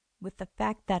with the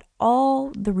fact that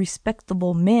all the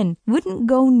respectable men wouldn't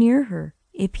go near her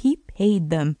if he paid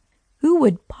them. Who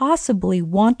would possibly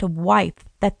want a wife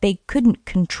that they couldn't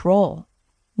control?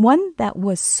 One that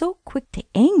was so quick to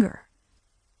anger.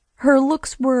 Her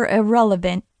looks were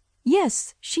irrelevant.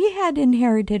 Yes, she had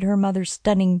inherited her mother's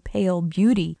stunning pale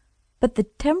beauty, but the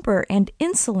temper and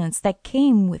insolence that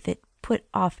came with it put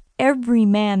off every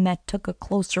man that took a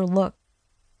closer look.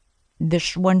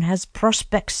 "This one has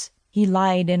prospects," he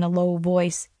lied in a low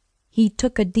voice. He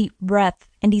took a deep breath,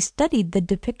 and he studied the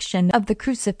depiction of the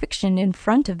crucifixion in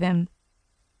front of him.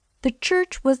 The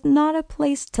church was not a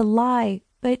place to lie,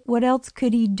 but what else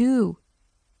could he do?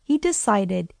 He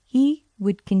decided he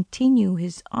would continue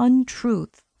his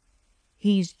untruth.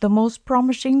 "He's the most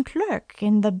promising clerk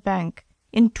in the bank.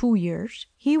 In 2 years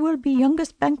he will be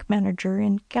youngest bank manager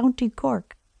in County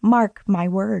Cork. Mark my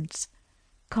words."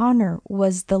 Connor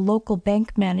was the local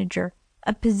bank manager,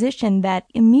 a position that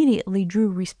immediately drew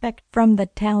respect from the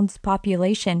town's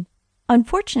population.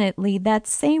 Unfortunately, that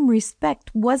same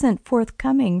respect wasn't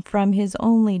forthcoming from his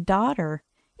only daughter.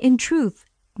 In truth,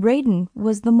 Braden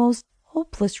was the most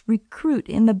hopeless recruit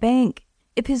in the bank.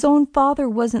 If his own father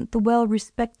wasn't the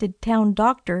well-respected town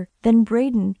doctor, then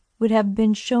Braden would have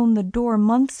been shown the door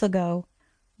months ago.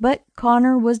 But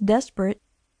Connor was desperate.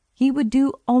 He would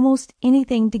do almost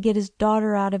anything to get his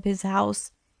daughter out of his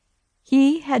house.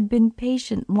 He had been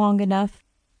patient long enough.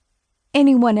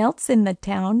 Anyone else in the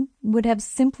town would have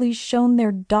simply shown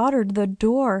their daughter the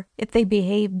door if they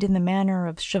behaved in the manner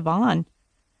of Siobhan.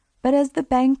 But as the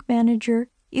bank manager,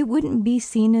 it wouldn't be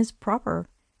seen as proper.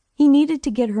 He needed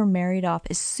to get her married off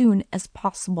as soon as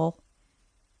possible.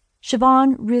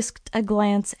 Siobhan risked a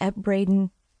glance at Braden.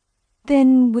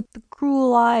 Then, with the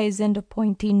cruel eyes and a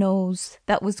pointy nose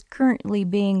that was currently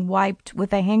being wiped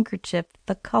with a handkerchief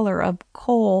the color of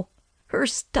coal, her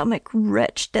stomach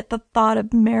retched at the thought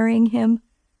of marrying him.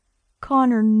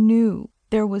 Connor knew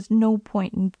there was no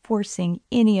point in forcing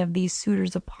any of these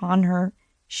suitors upon her.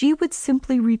 She would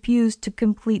simply refuse to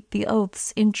complete the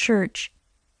oaths in church.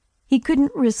 He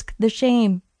couldn't risk the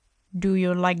shame. "Do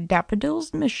you like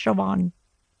daffodils, Miss Siobhan?"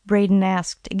 Braden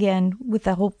asked again with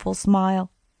a hopeful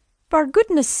smile. "For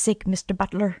goodness' sake, Mr.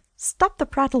 Butler, stop the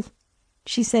prattle,"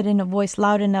 she said in a voice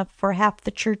loud enough for half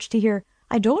the church to hear.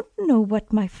 "I don't know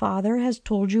what my father has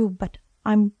told you, but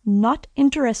I'm not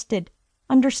interested.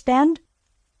 Understand?"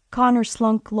 Connor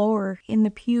slunk lower in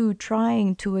the pew,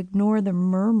 trying to ignore the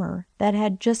murmur that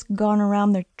had just gone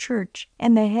around the church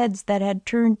and the heads that had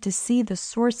turned to see the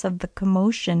source of the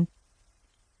commotion.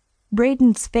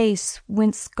 Braden's face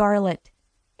went scarlet,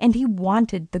 and he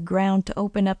wanted the ground to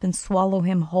open up and swallow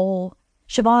him whole.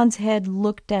 Siobhan's head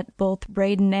looked at both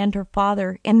Braden and her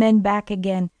father, and then back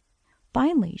again.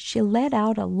 Finally, she let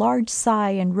out a large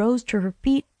sigh and rose to her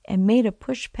feet and made a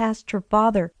push past her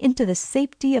father into the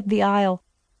safety of the aisle.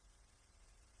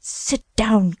 "Sit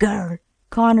down, girl,"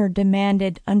 Connor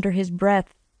demanded under his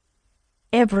breath.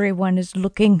 "Everyone is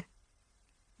looking."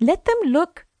 "Let them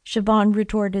look," Siobhan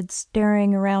retorted,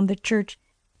 staring around the church.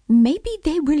 "Maybe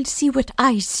they will see what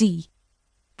I see."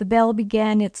 The bell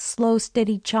began its slow,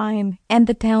 steady chime, and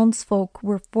the townsfolk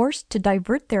were forced to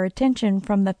divert their attention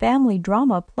from the family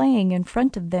drama playing in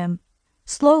front of them.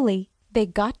 Slowly, they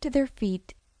got to their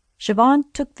feet. Siobhan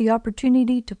took the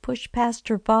opportunity to push past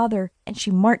her father, and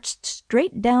she marched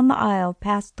straight down the aisle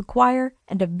past the choir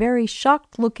and a very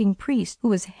shocked-looking priest who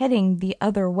was heading the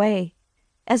other way.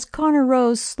 As Connor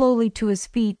rose slowly to his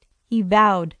feet, he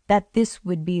vowed that this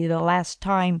would be the last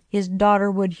time his daughter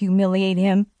would humiliate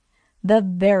him. The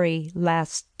very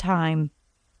last time.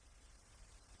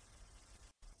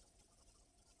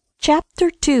 Chapter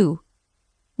 2.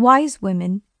 Wise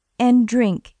Women and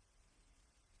Drink.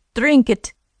 "Drink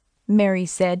it," Mary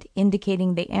said,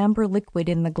 indicating the amber liquid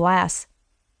in the glass.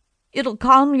 "It'll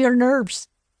calm your nerves."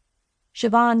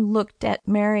 Siobhan looked at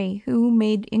Mary, who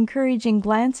made encouraging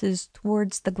glances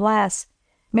towards the glass.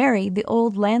 Mary, the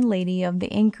old landlady of the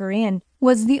Anchor Inn,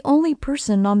 was the only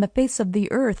person on the face of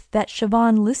the earth that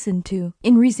Siobhan listened to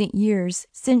in recent years,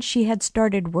 since she had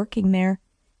started working there.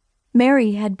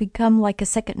 Mary had become like a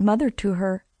second mother to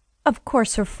her. Of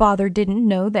course her father didn't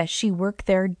know that she worked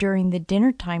there during the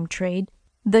dinner-time trade.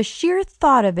 The sheer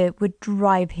thought of it would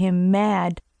drive him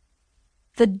mad.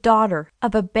 The daughter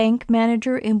of a bank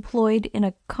manager employed in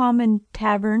a common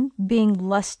tavern being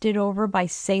lusted over by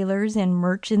sailors and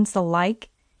merchants alike.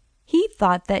 He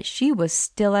thought that she was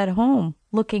still at home,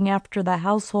 looking after the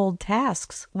household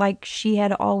tasks like she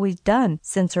had always done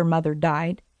since her mother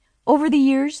died. Over the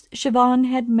years, Siobhan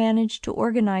had managed to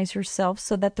organize herself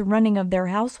so that the running of their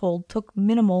household took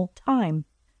minimal time.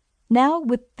 Now,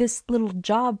 with this little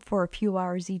job for a few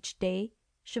hours each day,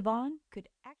 Siobhan could